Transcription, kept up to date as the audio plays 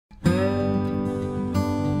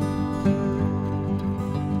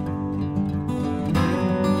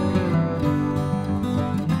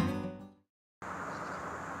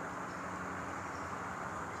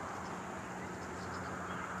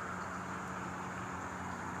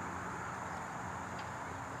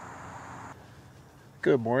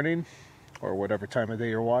Good morning, or whatever time of day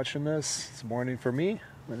you're watching this. It's morning for me.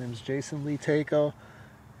 My name is Jason Tako,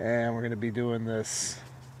 and we're going to be doing this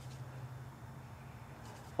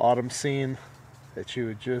autumn scene that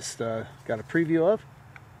you just got a preview of.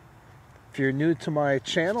 If you're new to my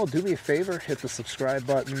channel, do me a favor, hit the subscribe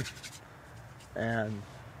button and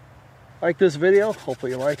like this video.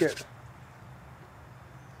 Hopefully you like it.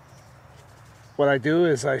 What I do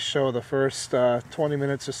is I show the first 20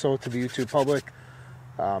 minutes or so to the YouTube public.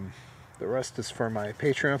 The rest is for my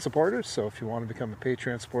Patreon supporters, so if you want to become a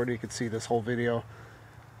Patreon supporter, you can see this whole video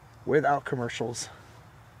without commercials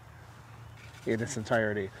in its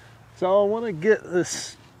entirety. So I want to get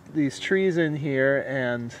these trees in here,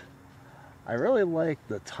 and I really like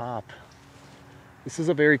the top. This is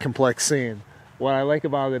a very complex scene. What I like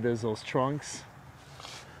about it is those trunks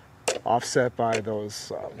offset by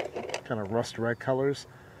those kind of rust red colors.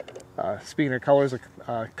 Speaking of colors,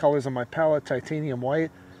 colors on my palette: titanium white,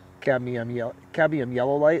 cadmium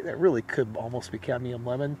yellow light, that really could almost be cadmium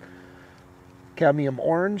lemon, cadmium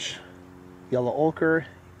orange, yellow ochre,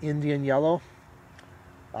 Indian yellow,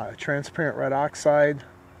 transparent red oxide,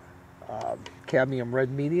 cadmium red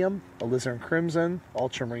medium, alizarin crimson,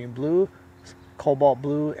 ultramarine blue, cobalt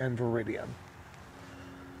blue, and viridian.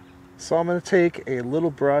 So I'm going to take a little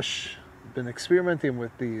brush. Been experimenting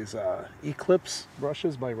with these Eclipse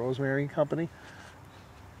brushes by Rosemary Company.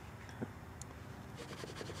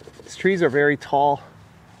 These trees are very tall.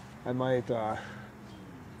 I might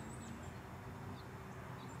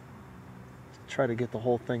try to get the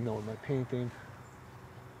whole thing though with my painting.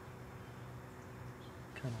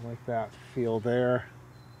 Kind of like that feel there.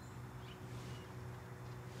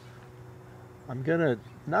 I'm gonna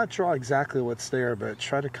not draw exactly what's there, but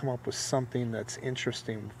try to come up with something that's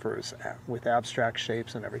interesting with abstract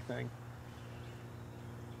shapes and everything.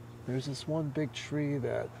 There's this one big tree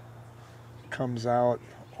that comes out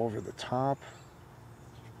over the top.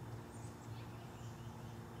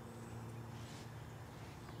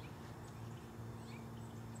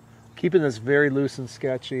 Keeping this very loose and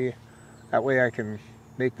sketchy. That way I can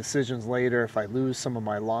make decisions later. If I lose some of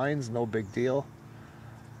my lines, no big deal.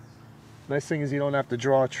 Nice thing is you don't have to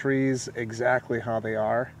draw trees exactly how they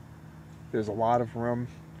are. There's a lot of room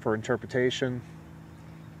for interpretation.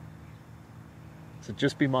 So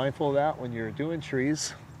just be mindful of that when you're doing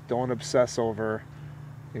trees. Don't obsess over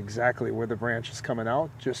exactly where the branch is coming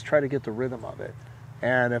out. Just try to get the rhythm of it.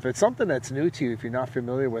 And if it's something that's new to you, if you're not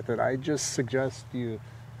familiar with it, I just suggest you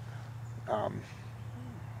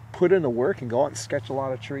put in the work and go out and sketch a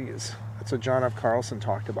lot of trees. That's what John F. Carlson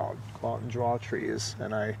talked about. Go out and draw trees.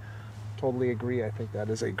 And I totally agree. I think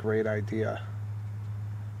that is a great idea.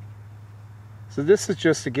 So this is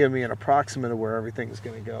just to give me an approximate of where everything's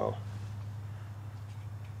going to go.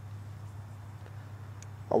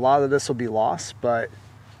 A lot of this will be lost, but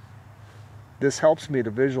this helps me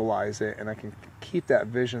to visualize it, and I can keep that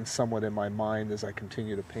vision somewhat in my mind as I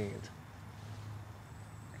continue to paint.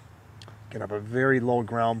 You can have a very low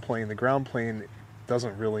ground plane. The ground plane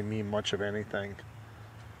doesn't really mean much of anything.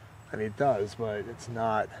 I mean, it does, but it's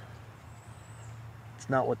not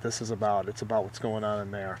what this is about. It's about what's going on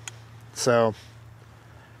in there. So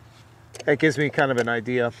it gives me kind of an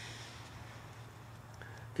idea.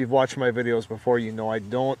 If you've watched my videos before, you know I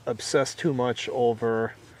don't obsess too much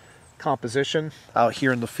over composition out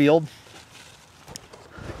here in the field.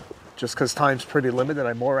 Just because time's pretty limited,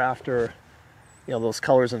 I'm more after, those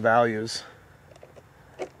colors and values.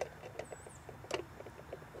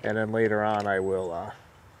 And then later on I will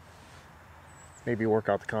maybe work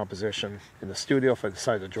out the composition in the studio if I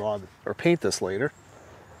decide to draw or paint this later.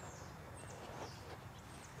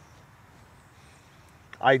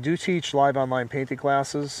 I do teach live online painting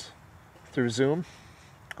classes through Zoom.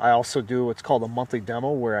 I also do what's called a monthly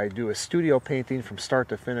demo, where I do a studio painting from start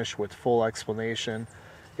to finish with full explanation.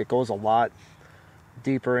 It goes a lot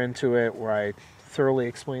deeper into it, where I thoroughly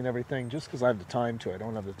explain everything, just because I have the time to. I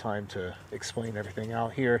don't have the time to explain everything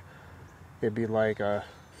out here. It'd be like a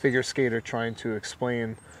figure skater trying to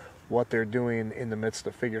explain what they're doing in the midst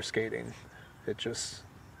of figure skating. It just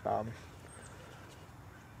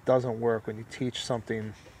doesn't work when you teach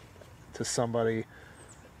something to somebody.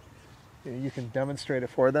 You can demonstrate it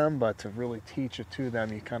for them, but to really teach it to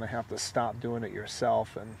them, you kind of have to stop doing it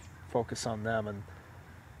yourself and focus on them. And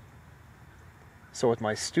so with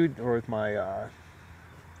my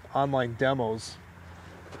online demos,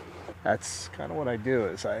 that's kind of what I do.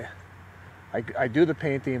 Is I do the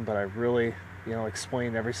painting, but I really,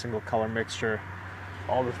 explain every single color mixture,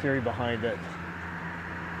 all the theory behind it.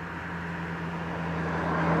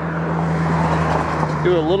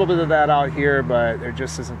 Do a little bit of that out here, but there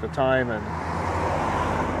just isn't the time. And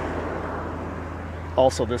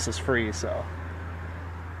Also, this is free, so.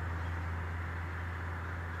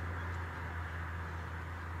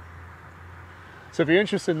 So if you're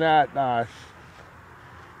interested in that, I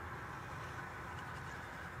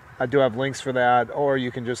do have links for that, or you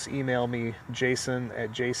can just email me,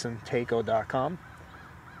 jason@jasontako.com.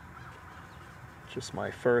 Just my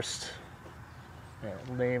first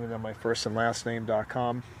name and then my first and last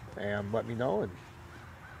name.com, and let me know, and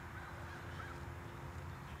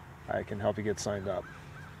I can help you get signed up.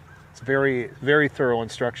 It's very, very thorough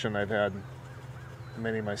instruction. I've had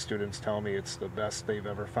many of my students tell me it's the best they've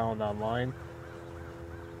ever found online.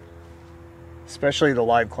 Especially the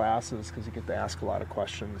live classes, because you get to ask a lot of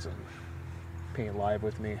questions and paint live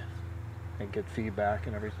with me and get feedback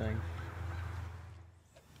and everything.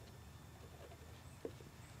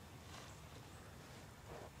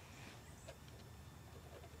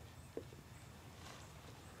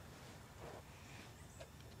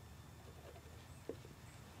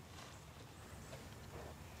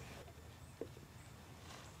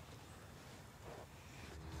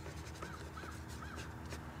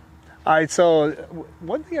 All right, so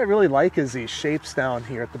one thing I really like is these shapes down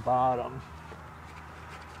here at the bottom.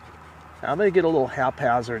 I'm going to get a little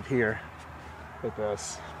haphazard here with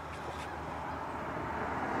this.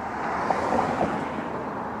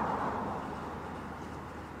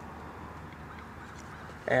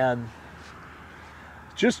 And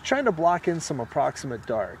just trying to block in some approximate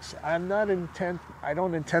darks. I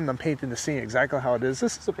don't intend on painting the scene exactly how it is.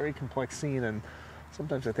 This is a very complex scene, and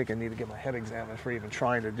sometimes I think I need to get my head examined for even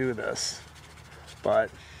trying to do this. But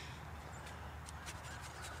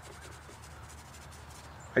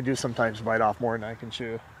I do sometimes bite off more than I can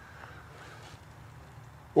chew.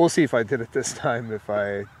 We'll see if I did it this time. If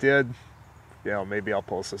I did, you know, maybe I'll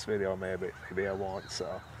post this video, maybe I won't,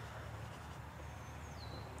 so.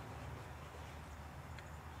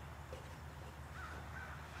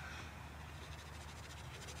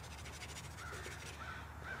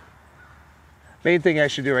 Main thing I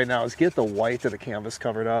should do right now is get the white of the canvas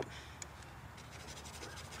covered up.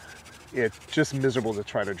 It's just miserable to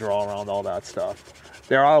try to draw around all that stuff.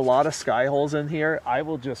 There are a lot of sky holes in here. I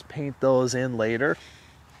will just paint those in later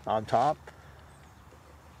on top.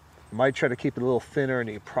 Might try to keep it a little thinner in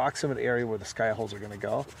the approximate area where the sky holes are going to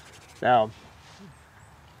go. Now,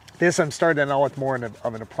 this I'm starting out with more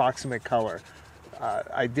of an approximate color.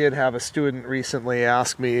 I did have a student recently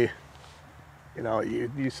ask me, you know,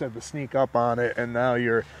 you said to sneak up on it, and now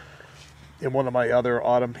you're in one of my other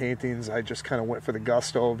autumn paintings. I just kind of went for the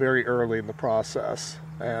gusto very early in the process,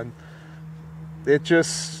 and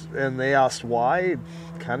they asked why. It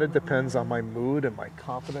kind of depends on my mood and my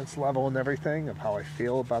confidence level and everything of how I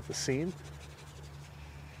feel about the scene.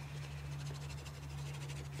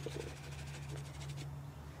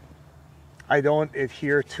 I don't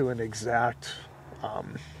adhere to an exact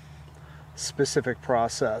specific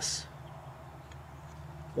process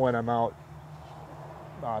when I'm out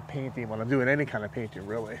painting, when I'm doing any kind of painting,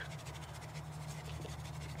 really.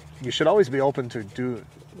 You should always be open to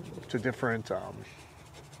different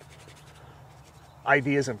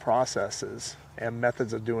ideas and processes and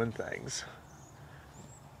methods of doing things.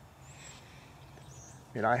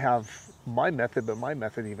 I mean, I have my method, but my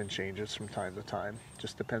method even changes from time to time,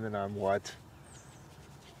 just depending on what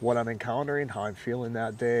I'm encountering, how I'm feeling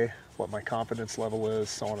that day, what my confidence level is,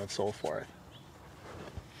 so on and so forth.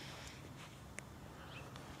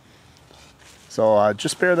 So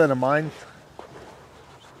just bear that in mind.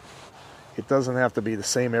 It doesn't have to be the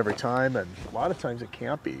same every time, and a lot of times it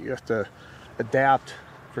can't be. You have to adapt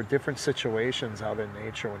for different situations out in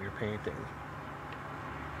nature when you're painting.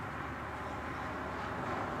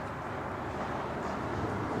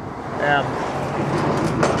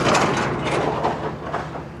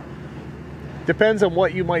 Depends on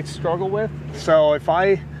what you might struggle with. So if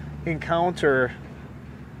I encounter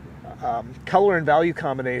color and value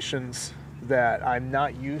combinations that I'm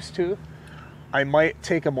not used to, I might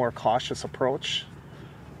take a more cautious approach.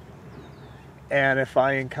 And if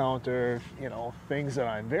I encounter, you know, things that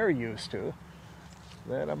I'm very used to,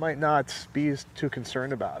 then I might not be too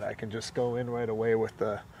concerned about it. I can just go in right away with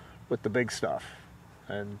the big stuff.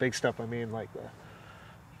 And big stuff, I mean like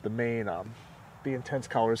the main, the intense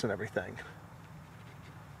colors and everything.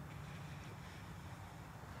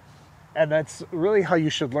 And that's really how you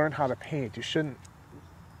should learn how to paint. You shouldn't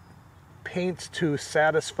paint to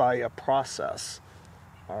satisfy a process,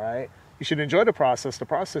 all right? You should enjoy the process. The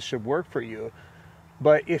process should work for you.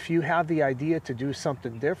 But if you have the idea to do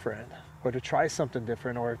something different, or to try something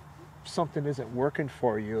different, or if something isn't working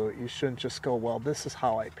for you, you shouldn't just go, well, this is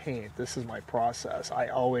how I paint. This is my process. I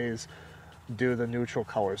always do the neutral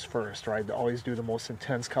colors first, right? I always do the most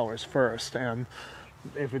intense colors first. And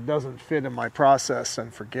if it doesn't fit in my process,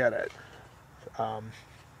 then forget it.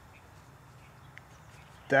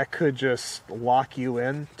 That could just lock you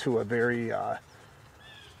in to a very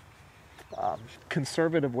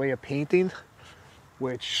conservative way of painting,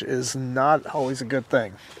 which is not always a good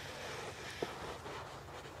thing.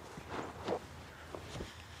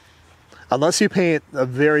 Unless you paint a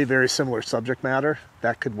very, very similar subject matter,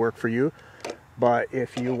 that could work for you. But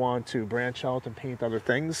if you want to branch out and paint other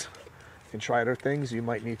things and try other things, you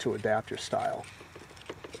might need to adapt your style.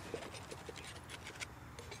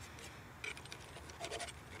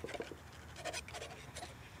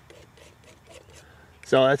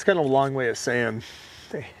 So that's kind of a long way of saying,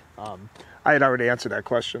 I had already answered that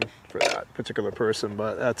question for that particular person,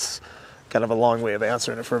 but that's kind of a long way of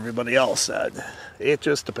answering it for everybody else. It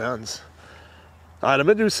just depends. All right, I'm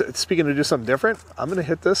going to do, speaking of do something different, I'm going to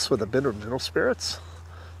hit this with a bit of mineral spirits.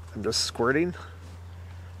 I'm just squirting.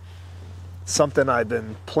 Something I've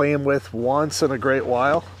been playing with once in a great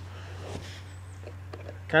while.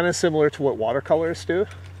 Kind of similar to what watercolors do.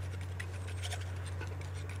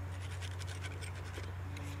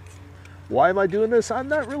 Why am I doing this? I'm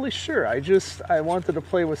not really sure. I wanted to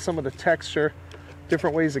play with some of the texture,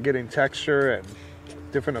 different ways of getting texture and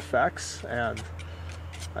different effects, and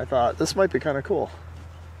I thought this might be kind of cool.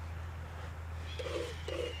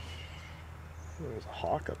 There's a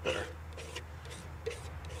hawk up there.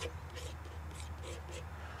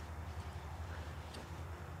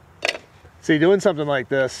 See, doing something like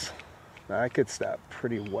this, that gets that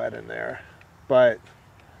pretty wet in there, but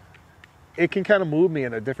it can kind of move me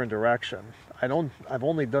in a different direction. I've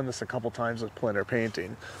only done this a couple times with plein air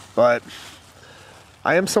painting, but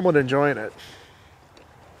I am somewhat enjoying it.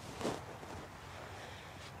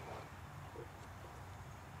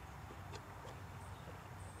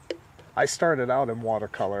 I started out in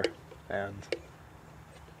watercolor and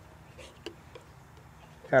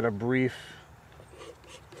had a brief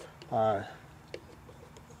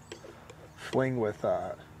fling with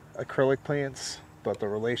acrylic paints, but the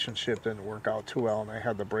relationship didn't work out too well, and I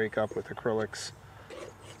had to break up with acrylics.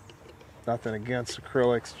 Nothing against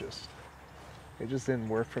acrylics, it just didn't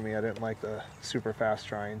work for me. I didn't like the super fast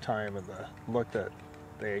drying time and the look that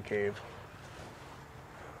they gave.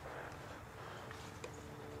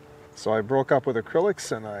 So I broke up with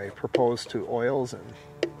acrylics and I proposed to oils, and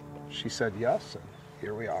she said yes, and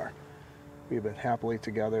here we are. We've been happily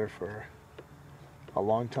together for a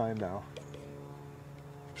long time now.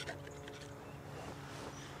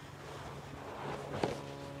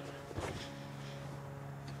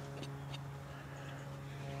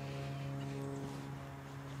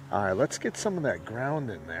 All right, let's get some of that ground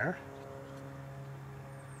in there.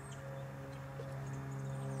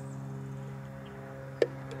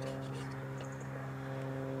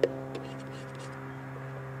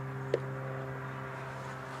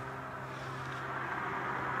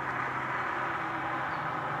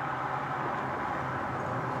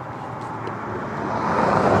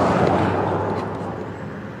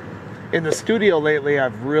 In the studio lately,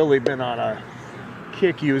 I've really been on a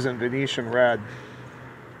kick using Venetian red.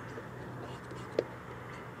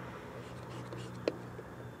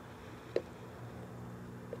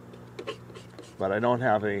 But I don't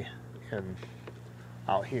have any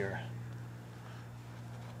out here.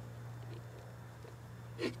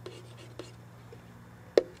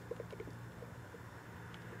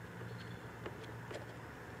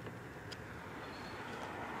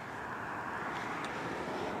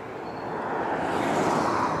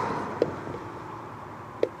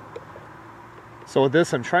 So with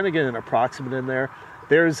this, I'm trying to get an approximate in there.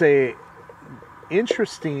 There's a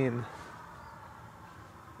interesting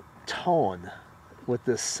tone with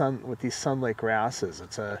this with these sunlit grasses.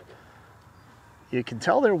 You can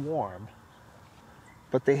tell they're warm,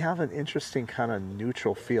 but they have an interesting kind of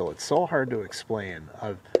neutral feel. It's so hard to explain.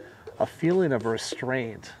 A feeling of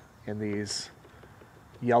restraint in these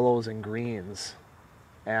yellows and greens,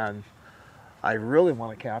 and I really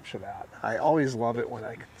want to capture that. I always love it when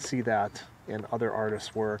I can see that in other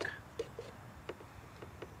artists' work.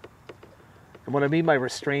 And what I mean by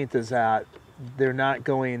restraint is that they're not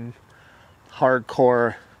going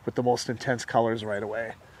hardcore with the most intense colors right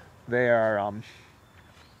away. They are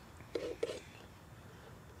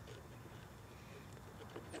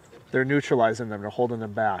they're neutralizing them, they're holding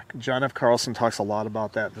them back. John F. Carlson talks a lot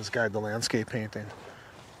about that in his guide to landscape painting,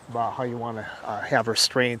 about how you want to have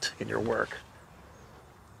restraint in your work.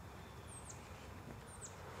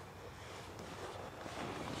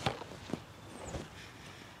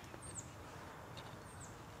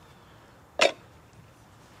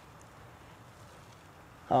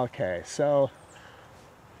 Okay, so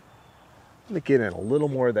I'm going to get in a little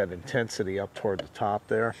more of that intensity up toward the top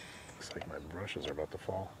there. Looks like my brushes are about to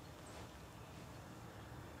fall.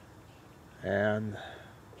 And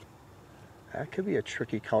that could be a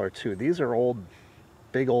tricky color too. These are old,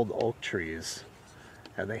 big old oak trees,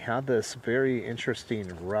 and they have this very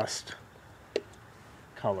interesting rust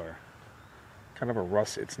color. Kind of a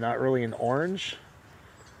rust. It's not really an orange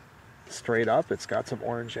straight up. It's got some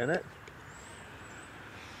orange in it.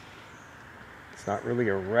 It's not really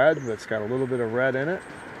a red, but it's got a little bit of red in it.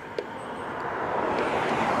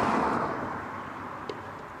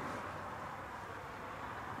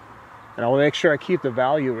 And I'll make sure I keep the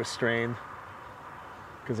value restrained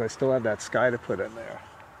because I still have that sky to put in there.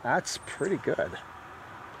 That's pretty good.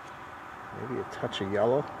 Maybe a touch of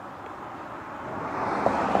yellow.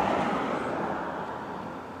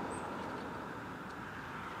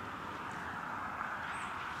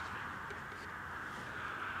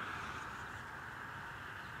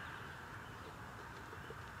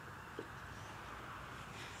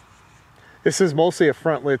 This is mostly a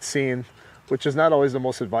front lit scene, which is not always the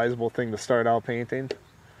most advisable thing to start out painting.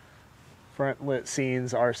 Front lit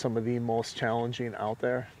scenes are some of the most challenging out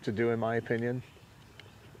there to do, in my opinion.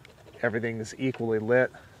 Everything is equally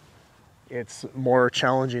lit. It's more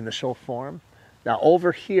challenging to show form. Now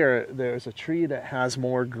over here, there's a tree that has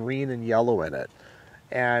more green and yellow in it.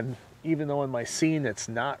 And even though in my scene it's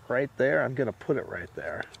not right there, I'm gonna put it right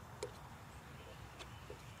there.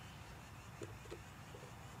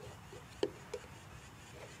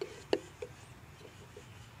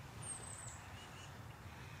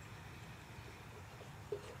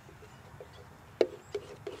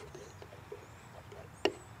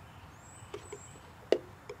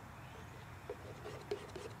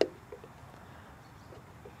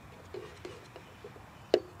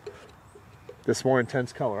 This more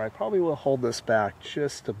intense color, I probably will hold this back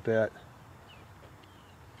just a bit.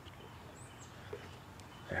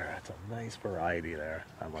 There, that's a nice variety there.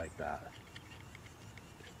 I like that.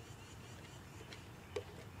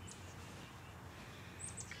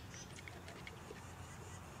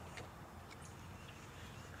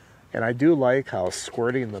 And I do like how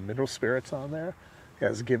squirting the mineral spirits on there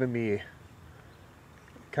has given me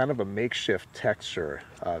kind of a makeshift texture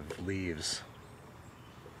of leaves.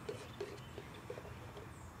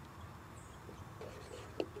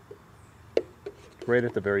 Right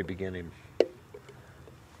at the very beginning.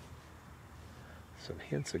 Some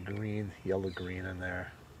hints of green, yellow green in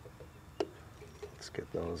there. Let's get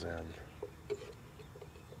those in.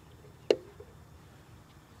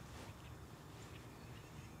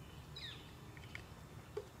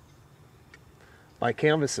 My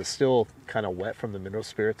canvas is still kind of wet from the mineral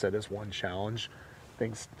spirits. That is one challenge.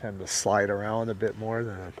 Things tend to slide around a bit more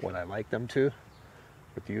than what I like them to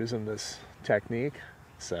with using this technique.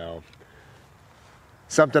 So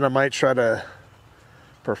something I might try to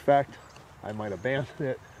perfect. I might abandon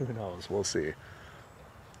it. Who knows? We'll see.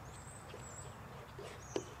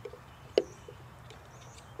 Let's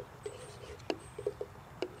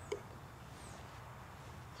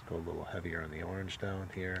go a little heavier on the orange down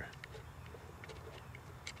here.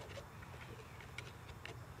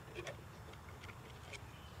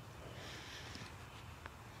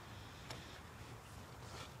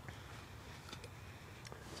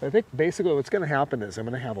 So I think basically what's going to happen is I'm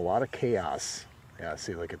going to have a lot of chaos. Yeah,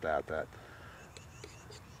 see, look at that. That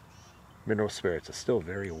mineral spirits is still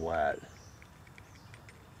very wet.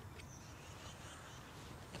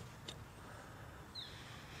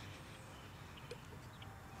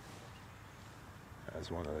 That's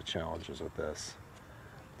one of the challenges with this.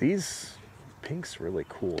 These pinks really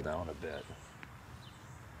cool down a bit.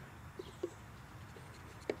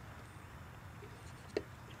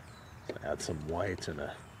 Add some white and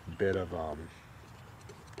a bit of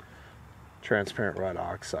transparent red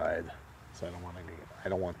oxide, so I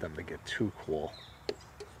don't want them to get too cool.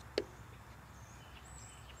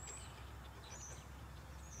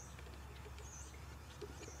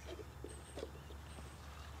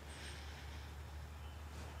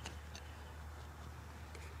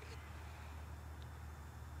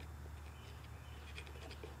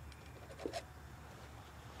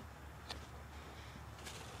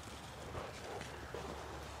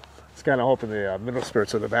 It's kind of hoping the mineral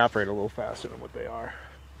spirits would evaporate a little faster than what they are.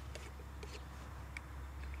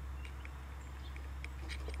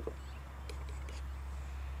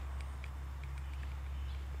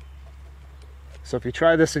 So if you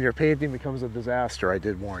try this and your painting becomes a disaster, I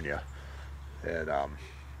did warn you. And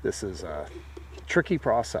this is a tricky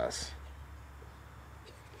process.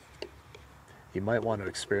 You might want to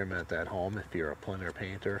experiment at home if you're a plein air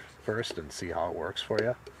painter first and see how it works for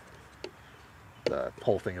you. the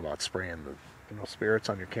whole thing about spraying the spirits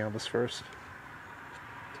on your canvas first.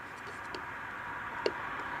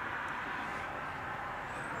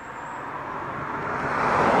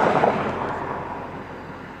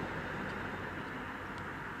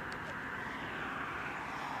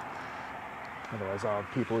 Otherwise I'll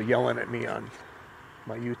have people yelling at me on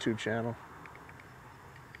my YouTube channel.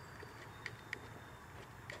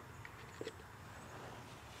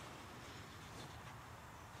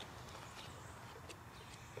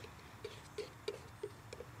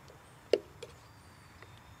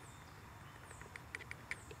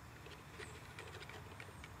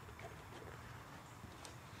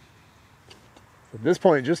 At this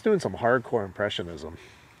point, just doing some hardcore impressionism.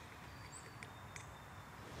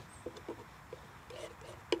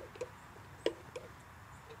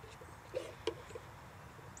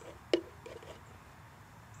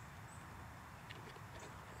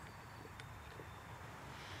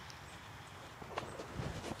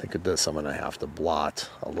 I think of this, I'm going to have to blot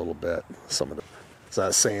a little bit. Some of the, as I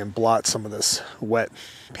was saying, blot some of this wet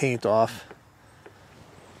paint off.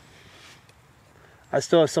 I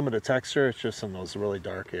still have some of the texture, it's just in those really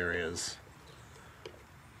dark areas.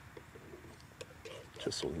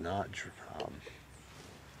 Just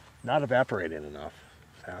not evaporating enough,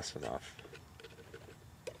 fast enough.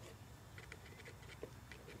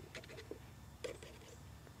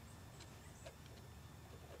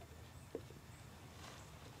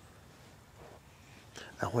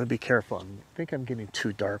 I want to be careful. I think I'm getting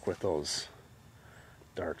too dark with those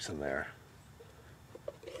darks in there.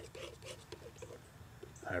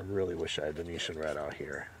 I really wish I had Venetian red out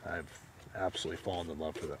here. I've absolutely fallen in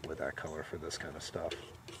love with that color for this kind of stuff.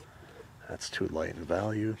 That's too light in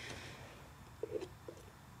value.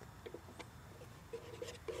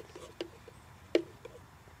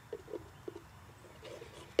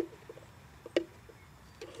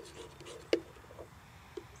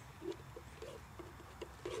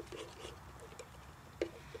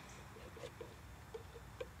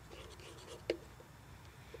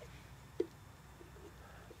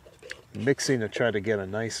 Mixing to try to get a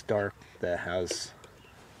nice dark that has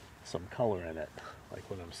some color in it, like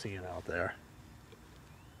what I'm seeing out there.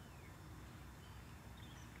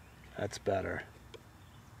 That's better.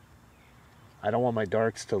 I don't want my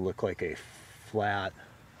darks to look like a flat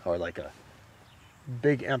or like a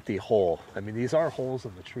big empty hole. I mean, these are holes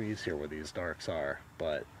in the trees here where these darks are,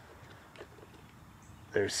 but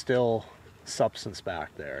there's still substance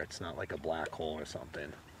back there. It's not like a black hole or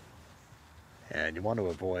something. And you want to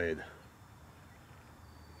avoid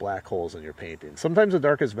black holes in your painting. Sometimes the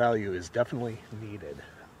darkest value is definitely needed,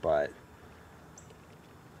 but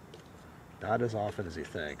not as often as you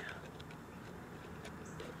think.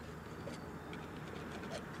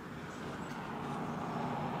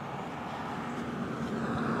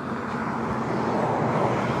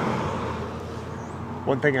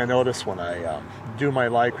 One thing I notice when I do my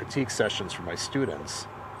live critique sessions for my students,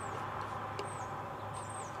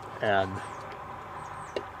 and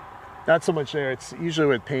not so much there, it's usually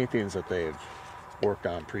with paintings that they've worked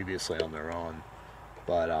on previously on their own,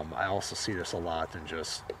 but I also see this a lot in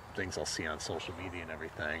just things I'll see on social media and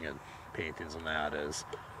everything, and paintings and that is,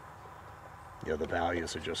 you know, the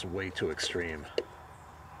values are just way too extreme.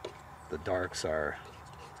 The darks are,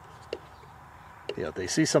 you know, if they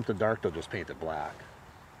see something dark, they'll just paint it black.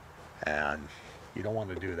 And you don't want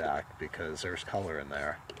to do that because there's color in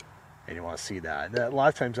there. And you want to see that. And a lot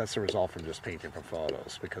of times that's the result from just painting from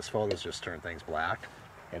photos, because photos just turn things black.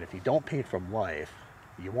 And if you don't paint from life,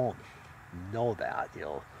 you won't know that.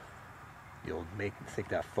 You'll think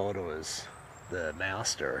that photo is the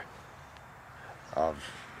master of,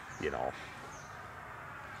 you know,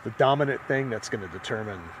 the dominant thing that's going to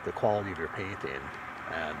determine the quality of your painting.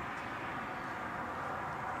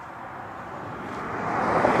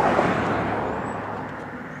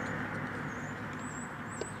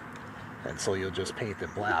 And so you'll just paint it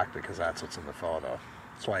black because that's what's in the photo.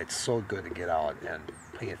 That's why it's so good to get out and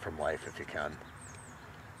paint from life if you can.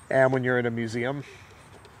 And when you're in a museum,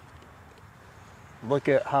 look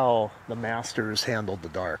at how the masters handled the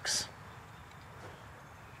darks.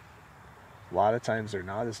 A lot of times they're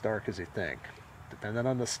not as dark as you think. Depending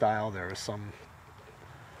on the style, there is some,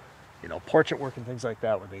 you know, portrait work and things like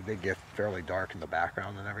that where they did get fairly dark in the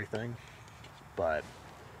background and everything. But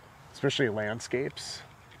especially landscapes,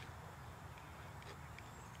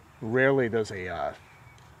 rarely does a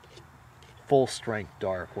full-strength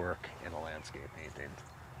dark work in a landscape painting.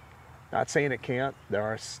 Not saying it can't. There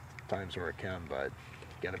are times where it can, but you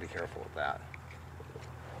got to be careful with that.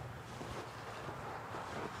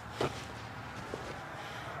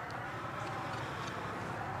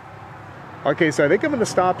 Okay, so I think I'm going to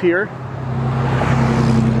stop here.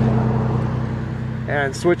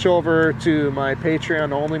 and switch over to my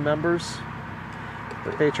Patreon only members,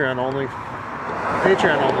 the Patreon only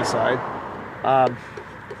side.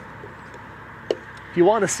 If you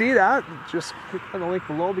want to see that, just click on the link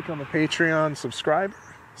below, become a Patreon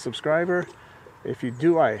subscriber. If you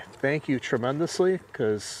do, I thank you tremendously,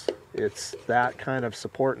 because it's that kind of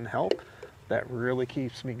support and help that really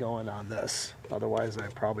keeps me going on this. Otherwise, I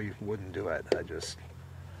probably wouldn't do it. I just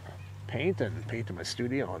paint in my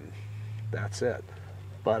studio, and that's it.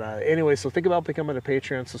 But anyway, so think about becoming a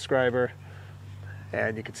Patreon subscriber,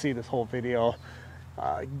 and you can see this whole video.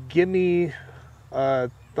 Give me a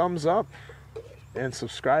thumbs up and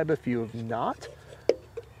subscribe if you have not.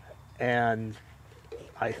 And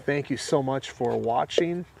I thank you so much for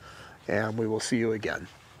watching, and we will see you again.